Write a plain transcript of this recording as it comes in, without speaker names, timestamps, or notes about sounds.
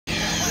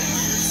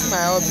my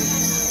hobby.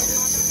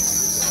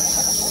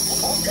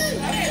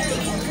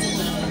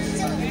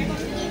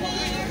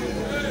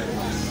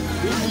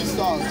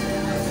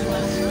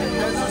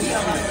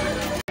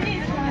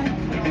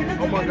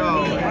 Oh my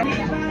God.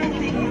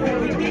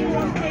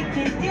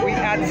 We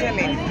are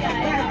chilling.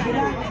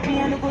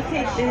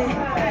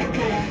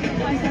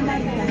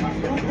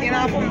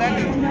 Enough of that.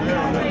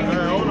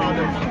 Hold on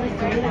there.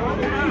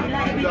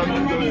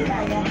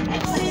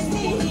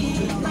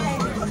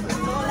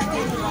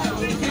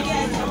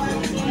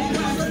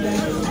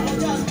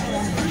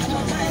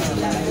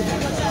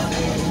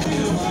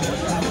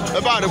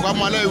 About it,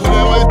 my leg.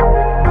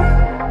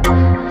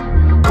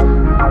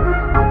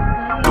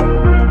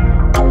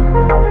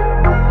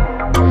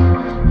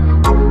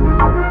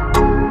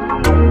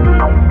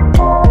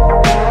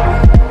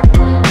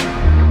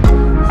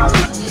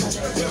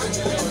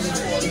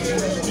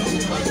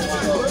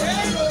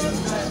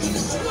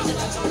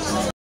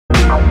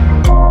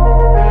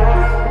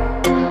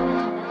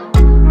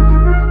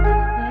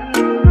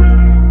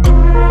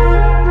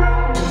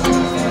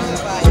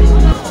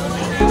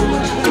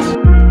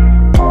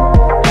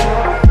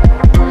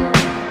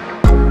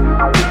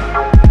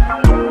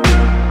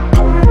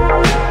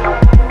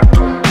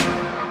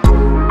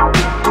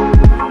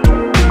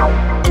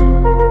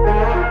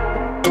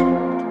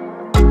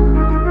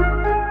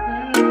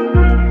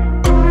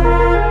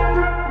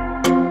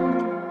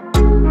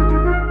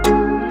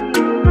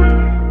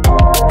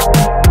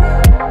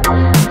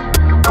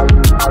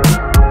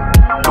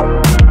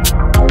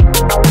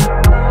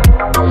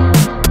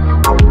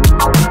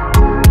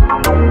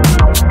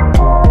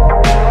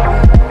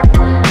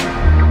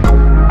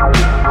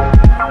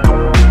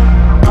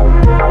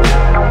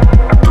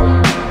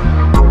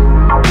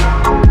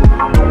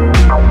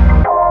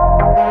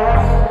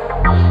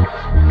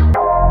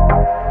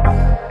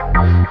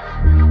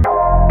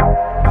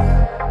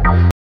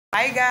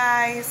 Hi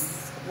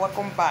guys,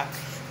 welcome back.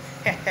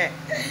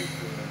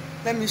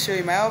 Let me show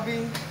you my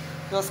hubby.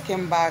 Just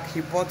came back.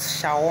 He bought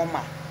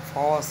shawarma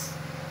for us.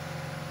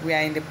 We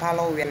are in the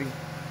parlor.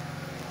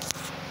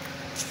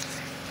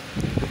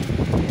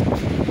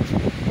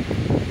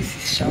 This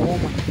is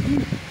shawarma.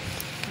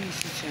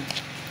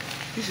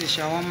 This is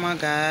shawarma,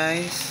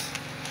 guys.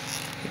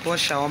 He bought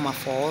shawarma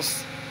for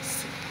us.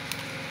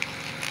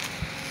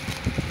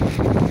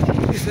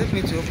 Please help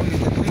me to open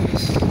it,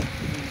 please.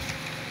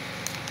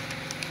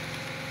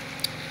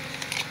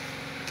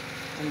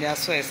 And they are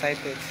so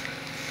excited.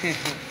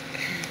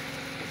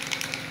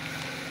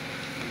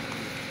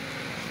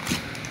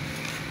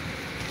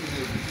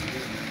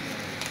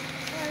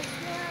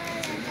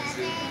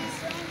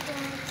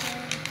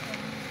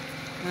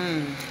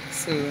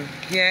 So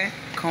here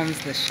comes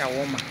the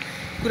shawarma.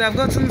 Could have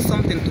gotten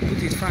something to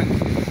put it, Frank.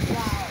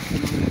 Wow.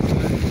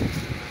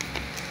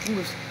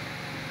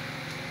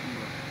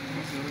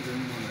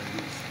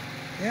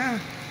 Yeah.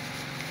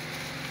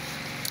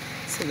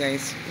 So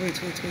guys,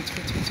 wait.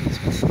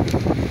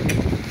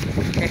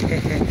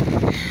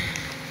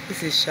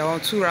 This is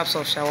shawarma, 2 wraps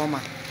of shawarma.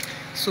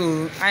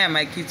 So I and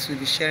my kids will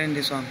be sharing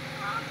this one.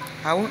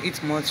 I won't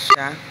eat much,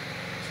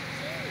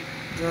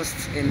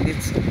 just a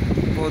little.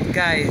 But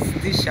guys,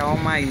 this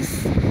shawarma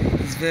is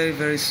very,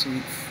 very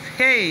sweet.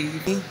 Hey,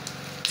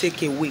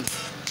 take away.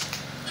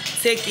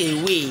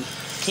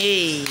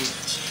 Hey,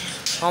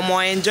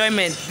 more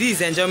enjoyment. This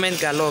is enjoyment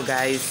galore,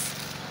 guys.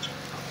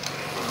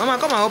 Mama,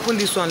 come and open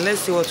this one.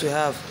 Let's see what we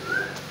have.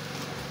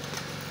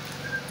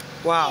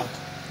 Wow,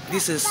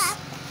 this is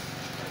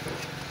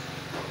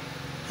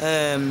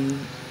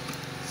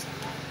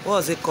what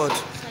was it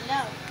called?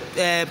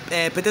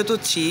 Potato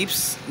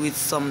chips with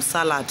some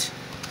salad.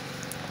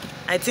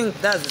 I think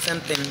that's the same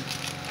thing.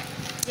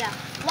 Yeah.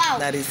 Wow.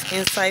 That is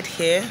inside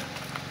here.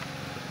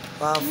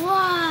 Wow.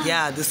 Wow.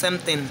 Yeah, the same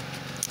thing.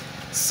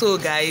 So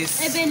guys,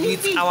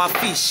 with our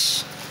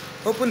fish,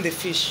 open the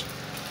fish.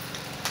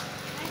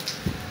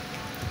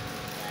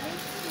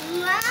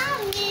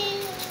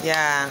 Mommy.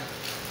 Yeah.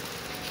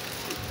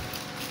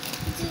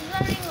 It is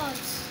very hot.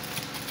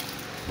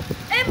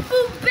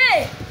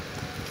 Empube.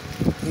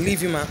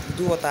 Leave him and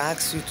do what I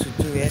asked you to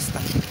do,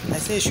 Esther. I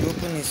said you should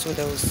open it so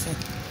they will see.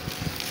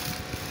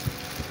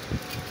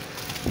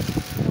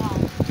 Wow.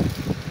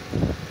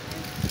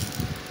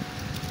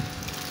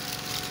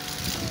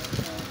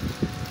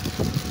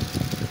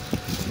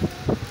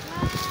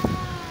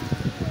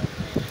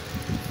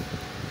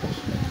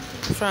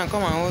 Frank,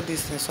 come and hold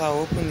this thing so I'll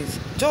open it.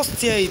 Just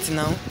tear it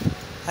now.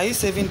 Are you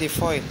saving the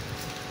foil?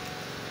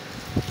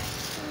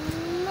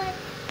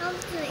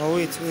 Oh,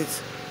 wait.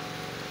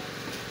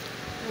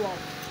 Wow.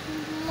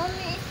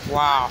 Mommy.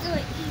 Wow.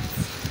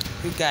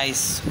 You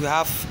guys, we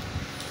have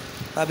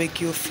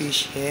barbecue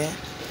fish here.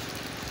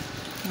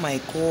 Oh my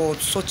God,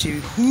 such a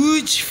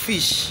huge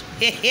fish.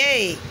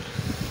 Hey.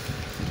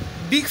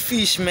 Big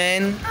fish,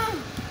 man.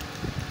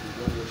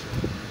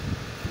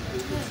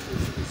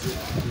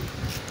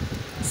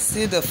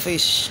 See the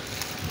fish.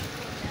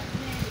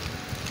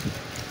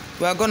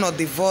 We are gonna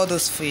devour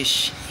this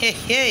fish.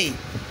 Hey.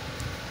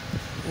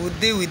 We'll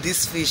deal with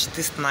this fish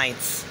this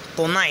night.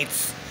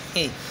 Tonight.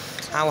 Hey.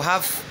 I'll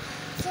have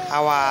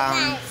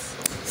our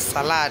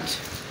salad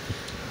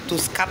to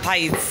scatter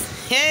it.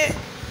 Hey,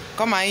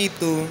 come and eat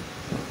too.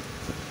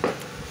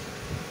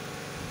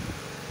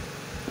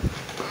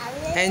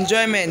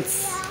 Enjoyment.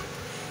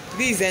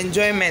 This is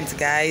enjoyment,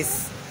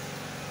 guys.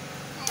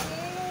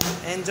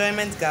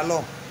 Enjoyment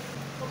galore.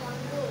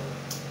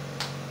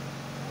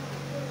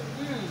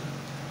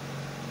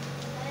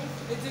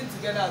 Eating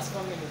together as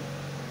family.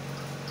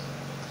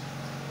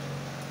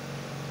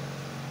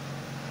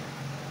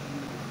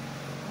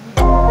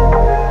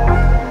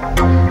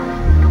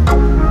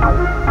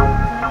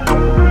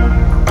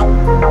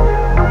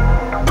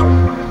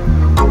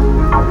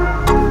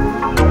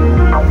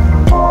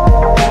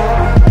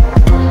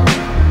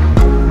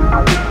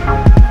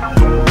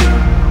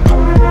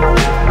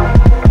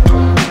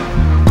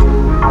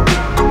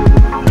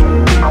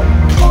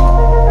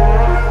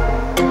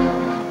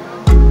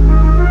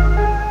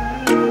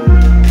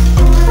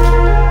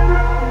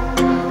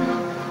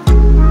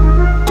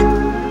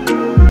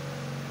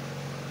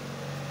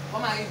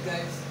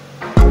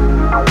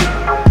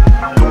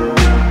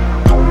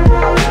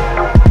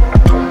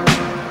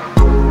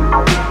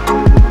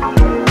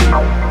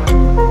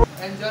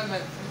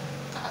 Enjoyment.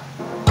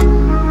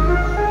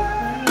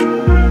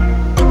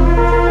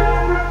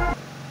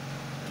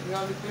 We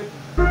are the people.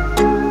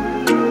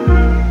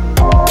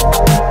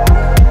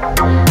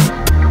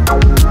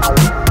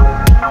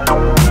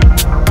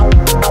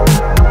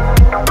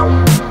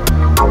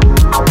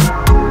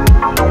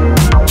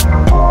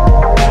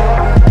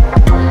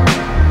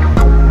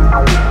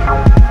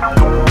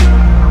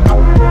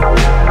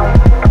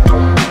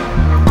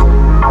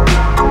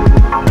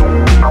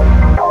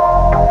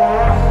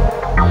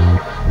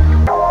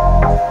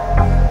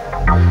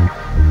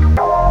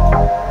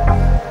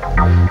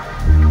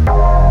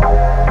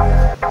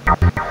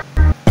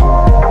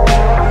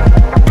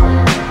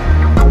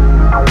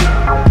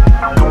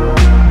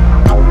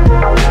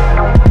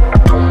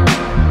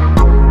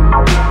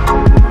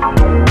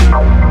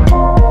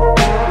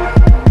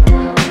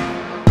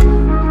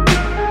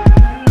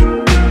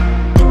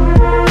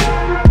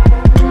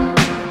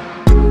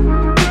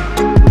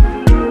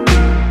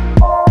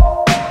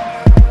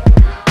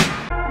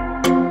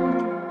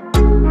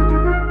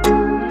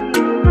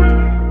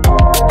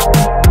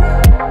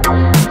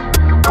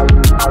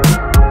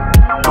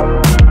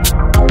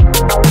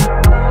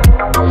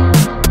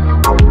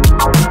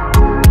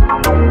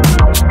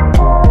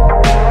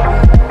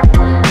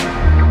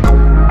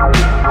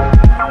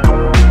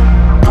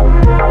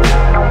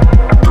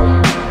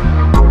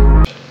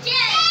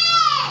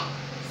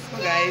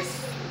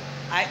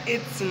 I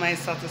ate to my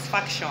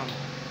satisfaction.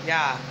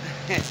 Yeah.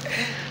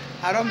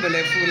 I don't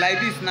believe food like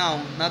this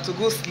now. Now to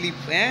go sleep,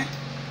 eh?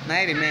 Now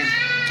I remain.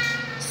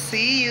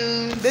 See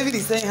you. David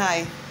is saying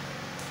hi.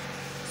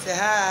 Say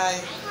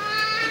hi.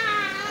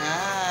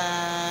 Hi. Hi.